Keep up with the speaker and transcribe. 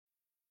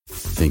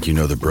Think you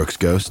know the Brooks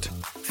Ghost?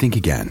 Think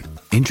again.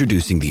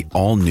 Introducing the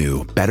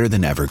all-new,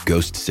 better-than-ever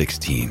Ghost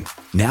 16.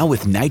 Now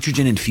with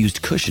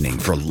nitrogen-infused cushioning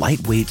for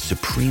lightweight,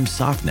 supreme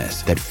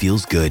softness that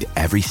feels good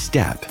every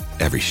step,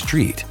 every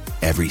street,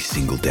 every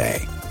single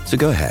day. So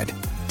go ahead,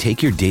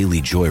 take your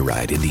daily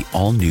joyride in the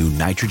all-new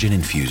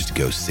nitrogen-infused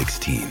Ghost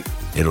 16.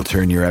 It'll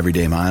turn your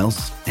everyday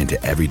miles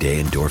into everyday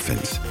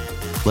endorphins.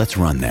 Let's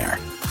run there.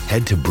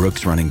 Head to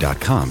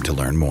brooksrunning.com to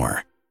learn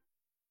more.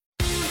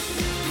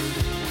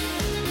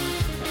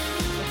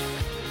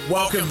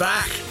 Welcome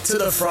back to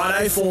the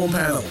Friday Form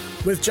Panel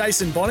with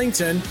Jason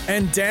Bonington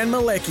and Dan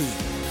Malecki.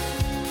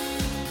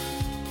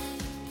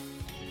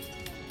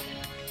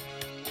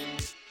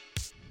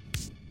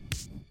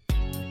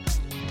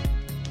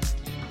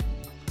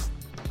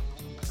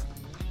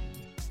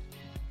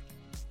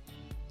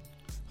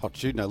 Hot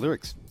tune, no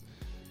lyrics.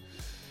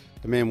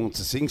 A man wants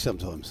to sing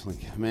sometimes. Like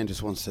a man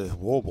just wants to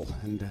warble,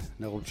 and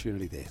no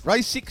opportunity there.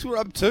 Race 6, we're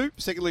up to.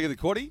 Second leg of the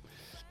quaddie.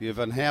 We have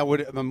Van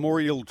Howard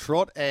Memorial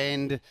Trot,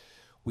 and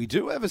we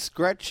do have a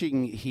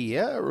scratching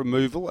here, a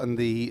removal, and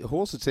the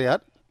horse that's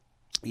out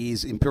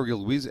is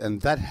Imperial Whiz,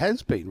 and that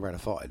has been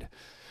ratified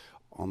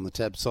on the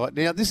tab site.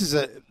 Now, this is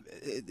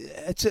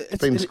it's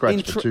been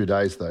scratched for 2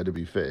 days, though, to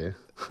be fair.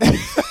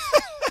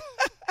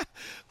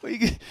 Well,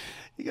 you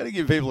got to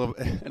give people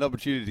an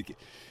opportunity to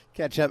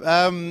catch up.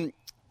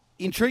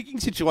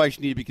 Intriguing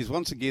situation here because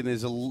once again,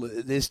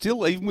 there's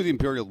still, even with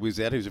Imperial Whiz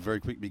out, who's a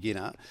very quick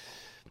beginner,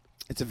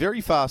 it's a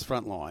very fast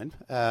front line.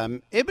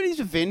 Ebony's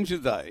Avenger,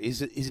 though,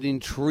 is an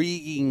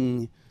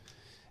intriguing.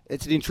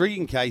 It's an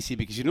intriguing case here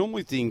because you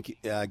normally think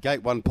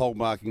gate 1 pole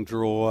marking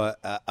draw,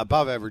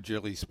 above average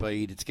early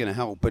speed, it's going to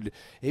help. But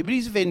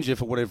Ebony's Avenger,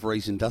 for whatever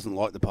reason, doesn't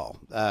like the pole.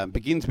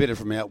 Begins better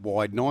from out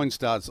wide. 9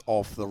 starts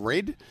off the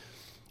red,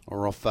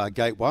 or off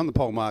gate 1, the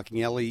pole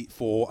marking alley,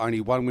 for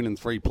only 1 win and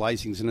 3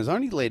 placings, and has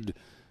only led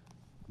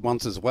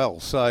once as well.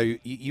 So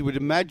you would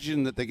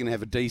imagine that they're going to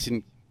have a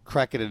decent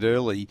crack at it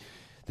early.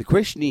 The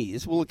question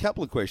is, well, a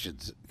couple of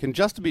questions. Can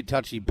Just A Bit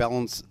Touchy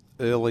balance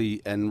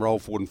early and roll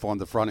forward and find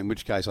the front, in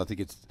which case I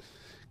think it's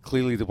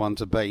clearly the one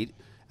to beat?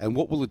 And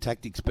what will the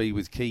tactics be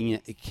with Ki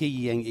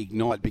Yang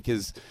Ignite?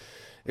 Because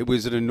it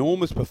was an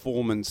enormous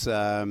performance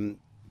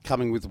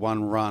coming with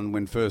 1 run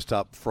when first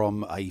up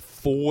from a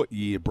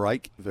 4-year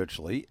break,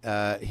 virtually.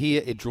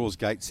 Here it draws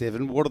gate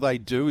 7. What do they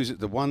do? Is it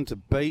the one to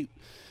beat?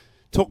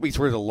 Talk me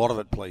through a lot of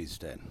it, please,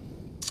 Dan.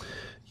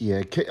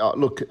 Yeah,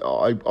 look,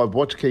 I've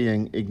watched Ki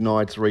Yang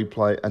Ignite's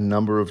replay a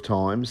number of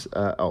times.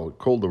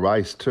 Called the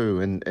race too,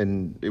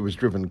 and it was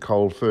driven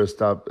cold first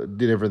up,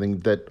 did everything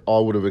that I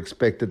would have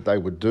expected they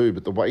would do,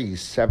 but the way he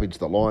savaged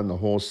the line, the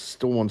horse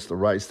still wants the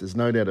race, there's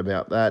no doubt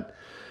about that.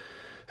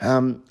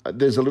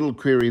 There's a little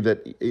query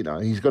that,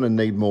 he's going to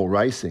need more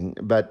racing,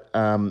 but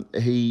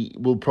he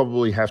will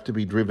probably have to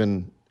be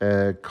driven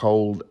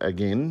cold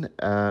again.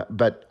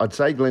 But I'd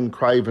say Glenn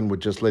Craven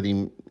would just let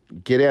him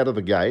get out of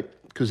the gate,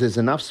 because there's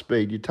enough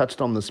speed. You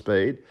touched on the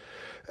speed.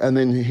 And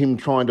then him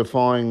trying to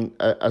find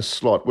a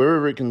slot,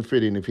 wherever he can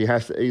fit in. If he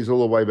has to ease all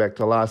the way back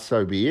to last,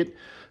 so be it.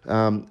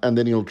 And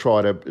then he'll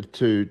try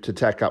to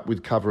tack up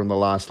with cover in the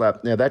last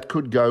lap. Now, that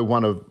could go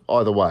one of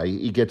either way.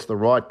 He gets the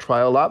right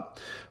trail up.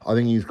 I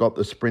think he's got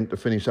the sprint to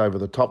finish over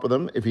the top of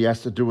them. If he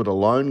has to do it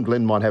alone,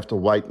 Glenn might have to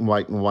wait,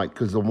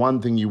 because the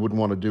one thing you wouldn't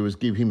want to do is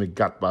give him a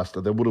gut buster.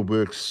 They would have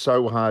worked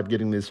so hard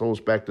getting this horse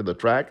back to the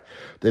track.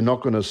 They're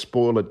not going to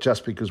spoil it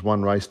just because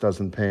one race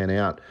doesn't pan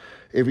out.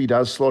 If he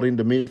does slot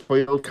into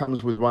midfield,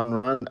 comes with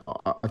 1 run,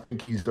 I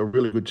think he's a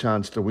really good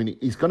chance to win.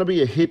 He's going to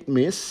be a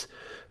hit-miss.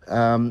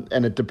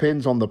 And it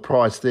depends on the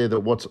price there, that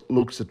what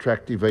looks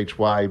attractive each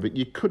way, but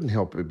you couldn't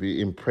help but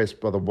be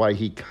impressed by the way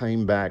he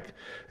came back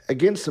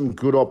against some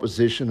good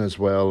opposition as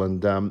well,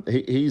 and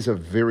he's a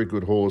very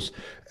good horse.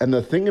 And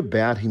the thing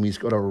about him, he's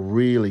got a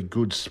really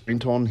good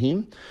sprint on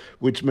him,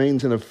 which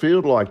means in a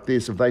field like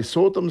this, if they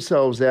sort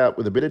themselves out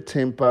with a bit of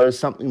tempo,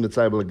 something that's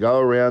able to go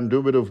around, do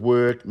a bit of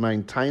work,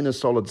 maintain a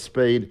solid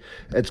speed,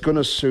 it's going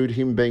to suit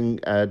him being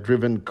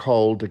driven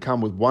cold to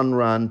come with 1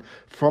 run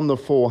from the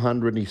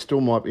 400, and he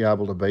still might be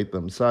able to beat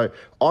them. So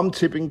I'm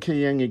tipping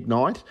Ki Yang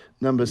Ignite,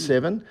 number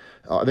 7.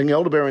 I think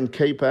Elderberry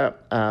Keeper,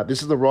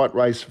 this is the right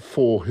race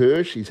for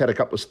her. She's had a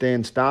couple of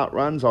stand-start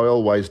runs. I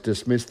always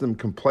dismiss them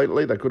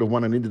completely. They could have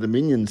won an Into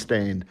Dominion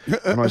stand,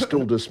 and I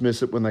still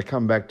dismiss it when they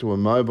come back to a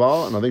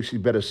mobile, and I think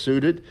she's better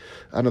suited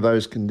under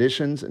those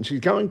conditions. And she's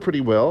going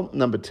pretty well,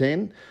 number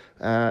 10.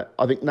 I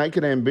think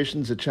Naked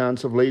Ambition's a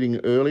chance of leading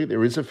early.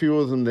 There is a few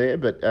of them there,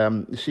 but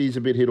she's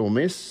a bit hit or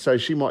miss, so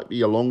she might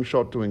be a long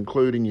shot to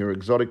include in your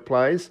exotic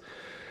plays.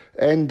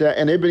 And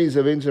Ebony's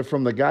Avenger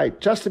from the gate.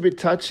 Just a bit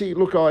touchy.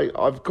 Look,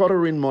 I've got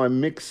her in my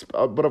mix,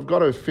 but I've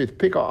got her 5th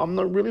pick. I'm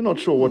really not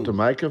sure what to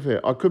make of her.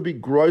 I could be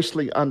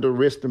grossly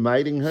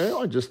underestimating her.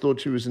 I just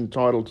thought she was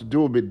entitled to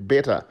do a bit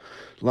better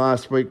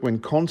last week when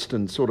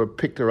Constance sort of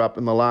picked her up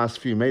in the last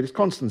few metres.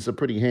 Constance is a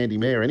pretty handy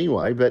mare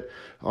anyway, but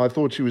I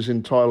thought she was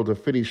entitled to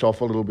finish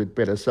off a little bit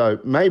better. So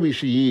maybe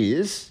she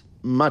is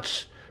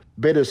much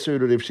better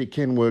suited if she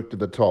can work to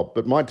the top.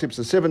 But my tips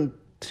are 7,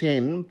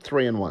 10,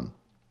 3 and 1.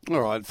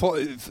 All right,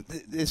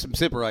 there's some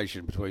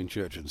separation between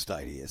church and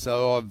state here,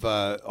 so I've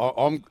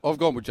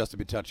gone with just a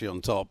bit touchy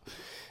on top.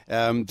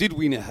 Did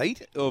win a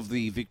heat of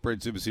the Vic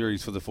Bred Super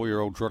Series for the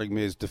 4-year-old trotting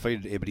mares,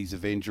 defeated Ebene's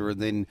Avenger, and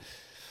then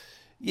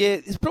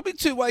there's probably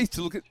two ways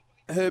to look at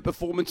her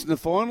performance in the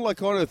final. I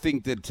kind of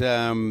think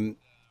that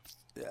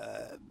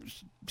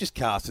just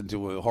cast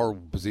into a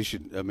horrible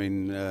position. I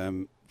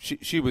mean,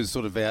 she was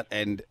sort of out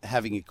and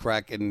having a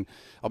crack, and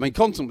I mean,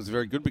 Constant was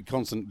very good, but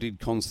Constant did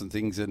constant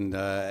things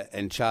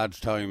and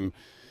charged home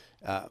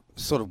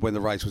sort of when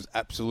the race was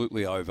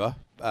absolutely over.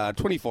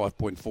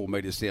 25.4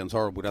 metres sounds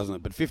horrible, doesn't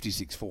it? But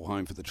 56.4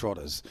 home for the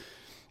trotters,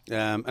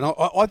 and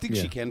I think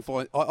she can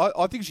find.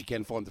 I think she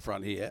can find the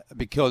front here,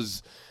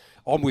 because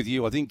I'm with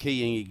you. I think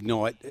Keying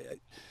Ignite.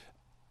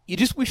 You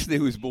just wish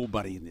there was more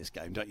money in this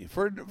game, don't you?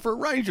 For a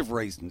range of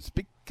reasons.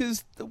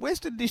 Because the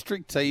Western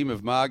District team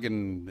of Marg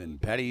and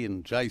Paddy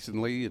and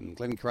Jason Lee and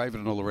Glenn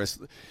Craven and all the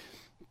rest,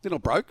 they're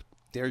not broke,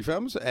 dairy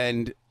farmers,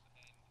 and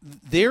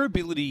their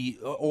ability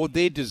or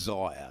their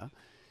desire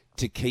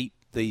to keep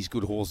these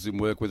good horses in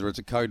work, whether it's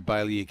a Code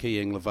Bailey, a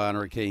Keying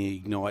Lavana, a Keying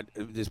Ignite,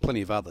 there's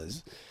plenty of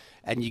others,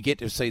 and you get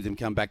to see them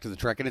come back to the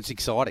track, and it's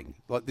exciting.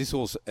 Like this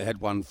horse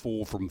had won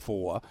 4 from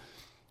 4.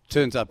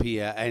 Turns up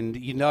here, and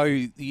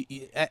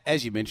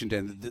as you mentioned,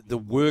 Dan, the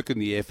work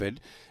and the effort,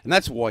 and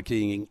that's why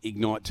King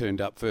Ignite turned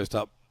up first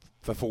up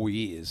for 4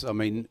 years. I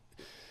mean,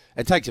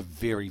 it takes a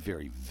very,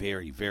 very,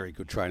 very, very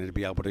good trainer to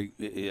be able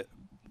to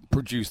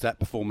produce that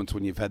performance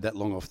when you've had that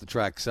long off the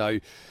track. So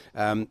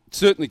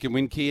certainly can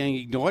win King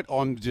Ignite.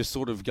 I'm just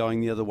sort of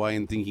going the other way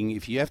and thinking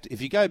if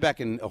you go back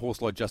and a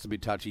horse like Just a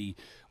Bit Touchy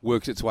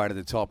works its way to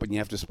the top and you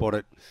have to spot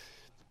it,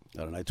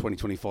 I don't know, 20,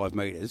 25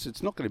 metres.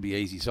 It's not going to be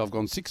easy. So I've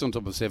gone 6 on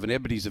top of 7.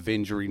 Ebene's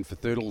Avenger in for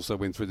third. Also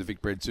went through the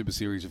Vic Bred Super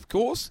Series, of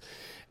course.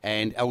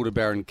 And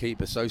Aldebaran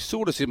Keeper. So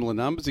sort of similar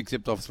numbers,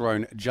 except I've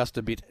thrown Just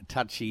a Bit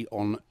Touchy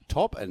on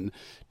top. And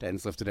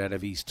Dan's left it out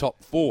of his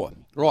top 4.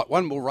 Right,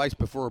 one more race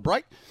before a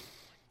break.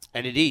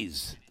 And it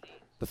is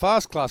the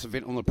fast class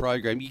event on the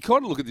program. You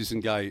kind of look at this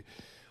and go,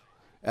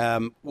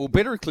 well,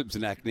 Better Eclipse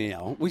than Act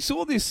Now. We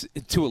saw this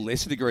to a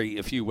lesser degree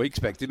a few weeks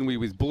back, didn't we,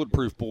 with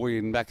Bulletproof Boy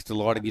and Max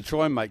Delight, and you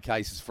try and make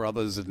cases for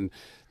others, and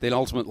then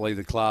ultimately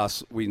the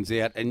class wins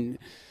out. And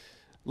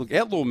look,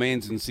 Outlaw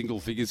Man's in single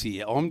figures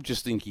here. I'm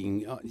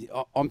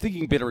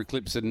thinking Better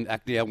Eclipse and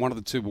Act Now, one of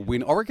the two will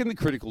win. I reckon the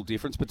critical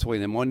difference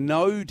between them, I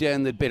know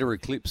down that Better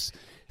Eclipse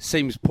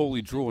seems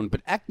poorly drawn,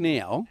 but Act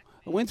Now,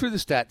 I went through the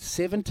stats,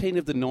 17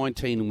 of the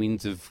 19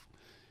 wins have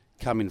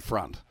come in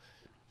front.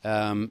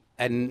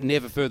 And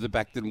never further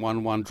back than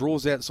 1-1.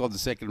 Draws outside the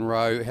second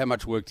row. How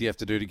much work do you have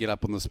to do to get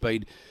up on the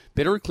speed?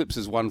 Better Eclipse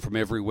has won from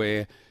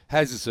everywhere,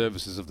 has the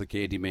services of the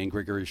Candyman,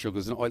 Gregory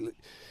Sugars.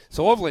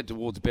 So I've led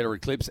towards Better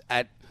Eclipse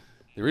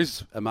there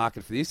is a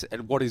market for this,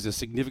 at what is a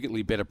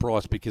significantly better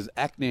price, because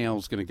Act Now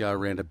is going to go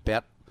around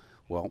about,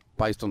 well,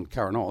 based on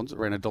current odds,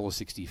 around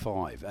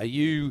 $1.65.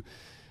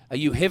 Are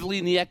you heavily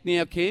in the Act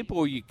Now camp,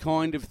 or are you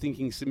kind of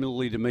thinking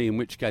similarly to me, in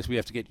which case we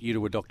have to get you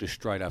to a doctor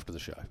straight after the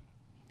show?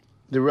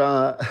 There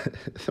are,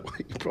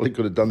 you probably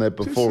could have done that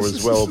before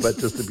as well, but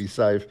just to be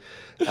safe.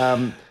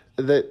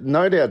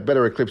 No doubt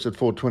Better Eclipse at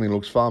 420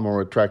 looks far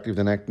more attractive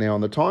than Act Now.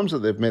 And the times that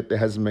they've met, there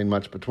hasn't been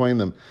much between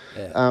them.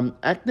 Yeah.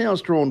 Act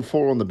Now's drawn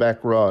 4 on the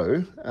back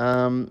row,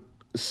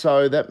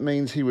 so that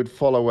means he would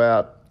follow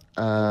out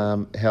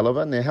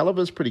Helliver. Now,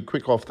 Helliver's pretty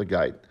quick off the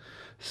gate,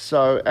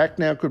 so Act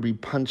Now could be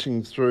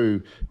punching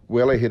through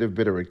well ahead of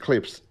Better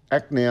Eclipse.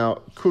 Act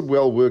Now could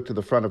well work to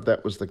the front if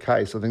that was the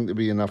case. I think there'd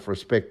be enough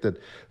respect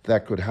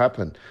that could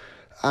happen.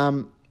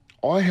 Of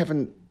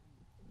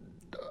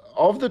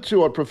the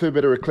two, I'd prefer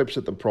Better Eclipse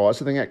at the price.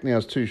 I think Act Now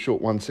is too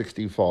short,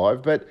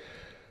 165. But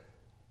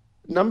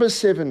number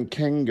 7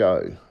 can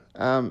go.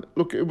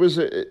 Look, it was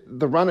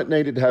the run it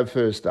needed to have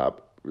first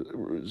up.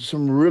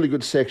 Some really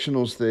good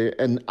sectionals there,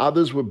 and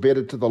others were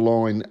better to the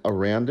line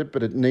around it,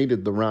 but it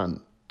needed the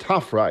run.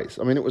 Tough race.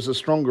 I mean, it was a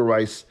stronger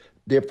race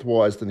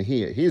depth-wise than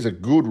here. Here's a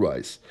good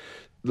race.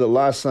 The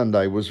last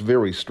Sunday was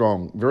very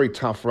strong, very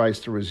tough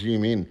race to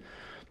resume in.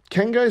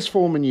 Kango's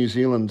form in New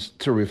Zealand's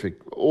terrific.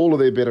 All of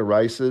their better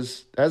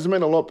races. Hasn't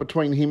been a lot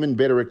between him and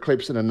Better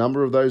Eclipse in a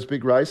number of those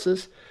big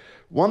races.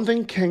 One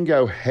thing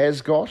Kango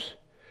has got,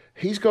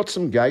 he's got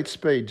some gate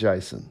speed,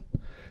 Jason.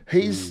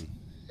 He's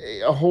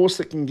a horse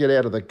that can get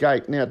out of the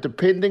gate. Now,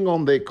 depending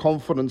on their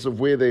confidence of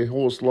where their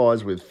horse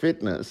lies with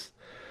fitness,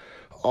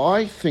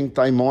 I think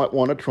they might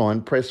want to try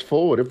and press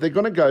forward. If they're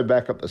going to go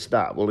back at the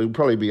start, well, it'll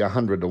probably be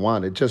 100-1.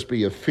 It'd just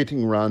be a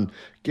fitting run,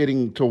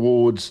 getting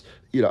towards,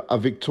 a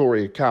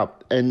Victoria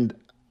Cup, and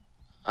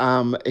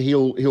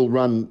he'll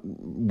run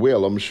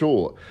well, I'm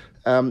sure.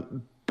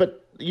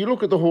 But you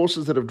look at the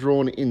horses that have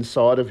drawn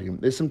inside of him.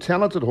 There's some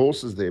talented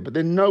horses there, but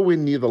they're nowhere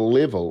near the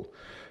level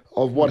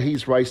of what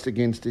he's raced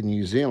against in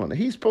New Zealand.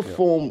 He's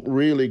performed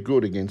really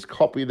good against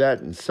Copy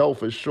That and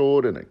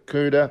Self-Assured and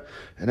Akuta,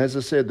 and as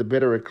I said, the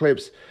Better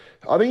Eclipse.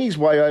 I think he's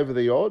way over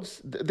the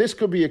odds. This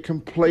could be a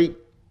complete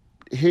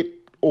hit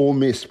or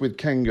miss with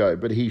Kango,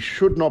 but he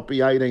should not be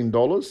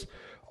 $18.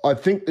 I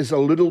think there's a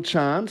little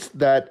chance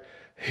that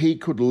he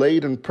could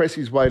lead and press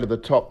his way to the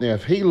top. Now,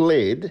 if he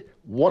led,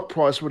 what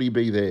price would he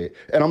be there?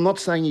 And I'm not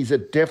saying he's a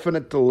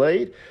definite to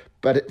lead,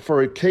 but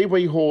for a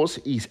Kiwi horse,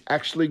 he's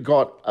actually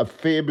got a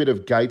fair bit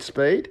of gate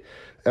speed.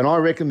 And I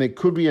reckon there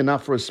could be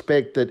enough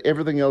respect that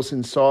everything else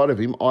inside of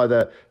him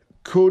either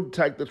could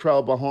take the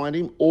trail behind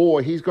him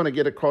or he's going to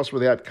get across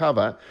without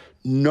cover,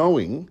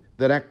 knowing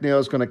that Acknow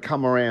is going to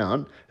come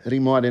around and he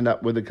might end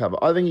up with a cover.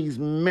 I think he's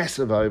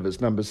massive overs,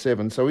 number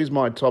 7. So he's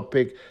my top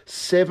pick,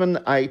 7,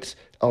 8,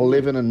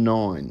 11 and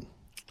 9.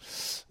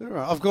 All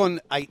right, I've gone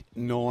 8,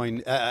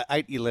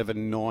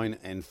 11, 9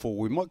 and 4.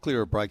 We might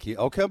clear a break here.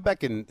 I'll come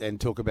back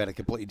and talk about a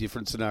completely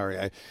different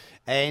scenario.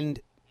 And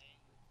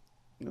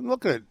I'm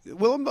not going to...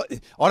 Well,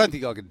 I don't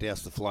think I could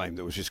douse the flame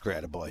that was just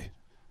created by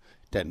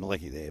Dan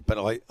Malecki there.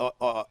 But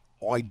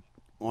I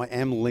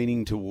am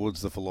leaning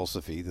towards the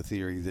philosophy, the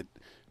theory that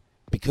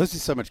because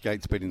there's so much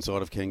gate speed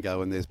inside of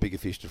Kengo and there's bigger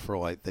fish to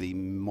fry, that he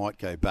might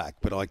go back.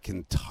 But I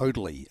can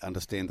totally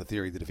understand the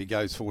theory that if he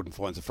goes forward and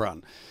finds the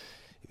front,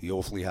 it'll be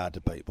awfully hard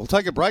to beat. We'll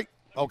take a break.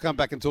 I'll come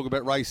back and talk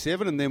about race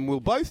 7, and then we'll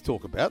both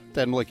talk about,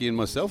 Dan Malecki and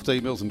myself, D.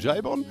 Mills and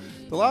J-Bon,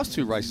 the last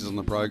 2 races on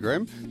the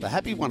program, the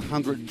happy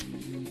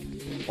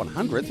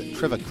 100th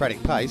Trevor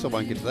Craddock Pace, I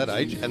won't get to that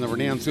age, and the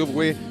renowned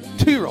silverware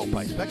 2-year-old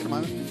pace. Back in a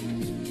moment.